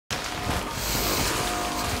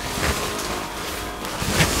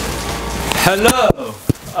Hello!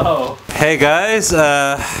 Oh. Hey guys,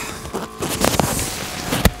 the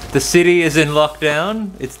city is in lockdown.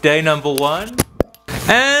 It's day number 1.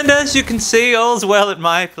 And as you can see, all's well at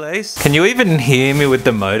my place. Can you even hear me with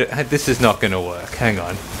the motor? This is not gonna work. Hang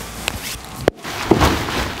on.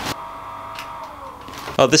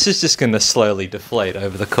 Oh, this is just gonna slowly deflate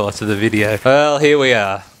over the course of the video. Well, here we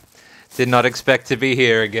are. Did not expect to be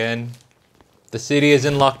here again. The city is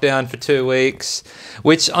in lockdown for 2 weeks,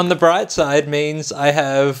 which on the bright side means I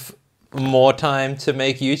have more time to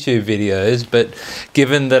make YouTube videos, but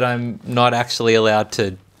given that I'm not actually allowed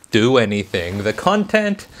to do anything, the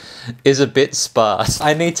content is a bit sparse.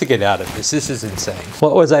 I need to get out of this. This is insane.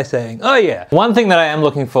 What was I saying? Oh yeah. One thing that I am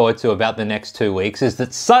looking forward to about the next 2 weeks is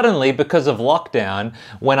that suddenly, because of lockdown,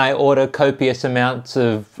 when I order copious amounts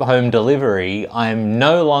of home delivery, I'm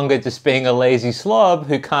no longer just being a lazy slob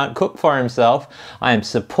who can't cook for himself. I am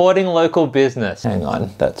supporting local business. Hang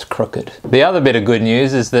on, that's crooked. The other bit of good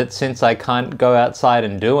news is that since I can't go outside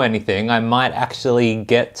and do anything, I might actually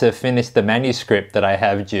get to finish the manuscript that I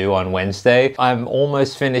have due on Wednesday. I'm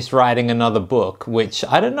almost finished writing another book, which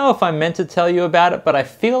I don't know if I meant to tell you about it, but I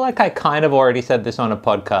feel like I kind of already said this on a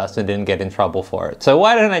podcast and didn't get in trouble for it. So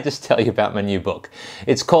why don't I just tell you about my new book?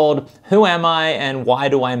 It's called Who Am I and Why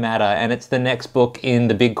Do I Matter? And it's the next book in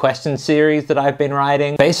the Big Question series that I've been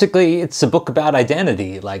writing. Basically, it's a book about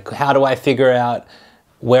identity. Like, how do I figure out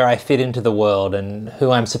where I fit into the world and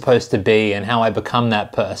who I'm supposed to be and how I become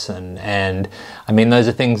that person. And I mean, those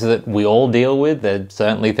are things that we all deal with. They're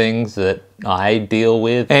certainly things that I deal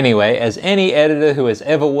with. Anyway, as any editor who has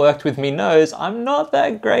ever worked with me knows, I'm not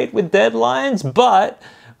that great with deadlines, but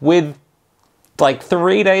with like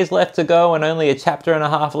 3 days left to go and only a chapter and a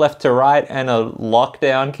half left to write and a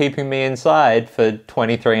lockdown keeping me inside for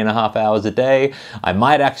 23.5 hours a day, I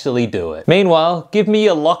might actually do it. Meanwhile, give me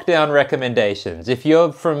your lockdown recommendations. If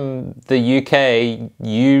you're from the UK,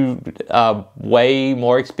 you are way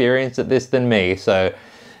more experienced at this than me, so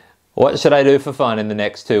what should I do for fun in the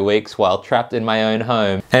next 2 weeks while trapped in my own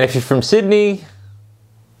home? And if you're from Sydney,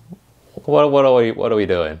 what are we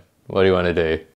doing? What do you want to do?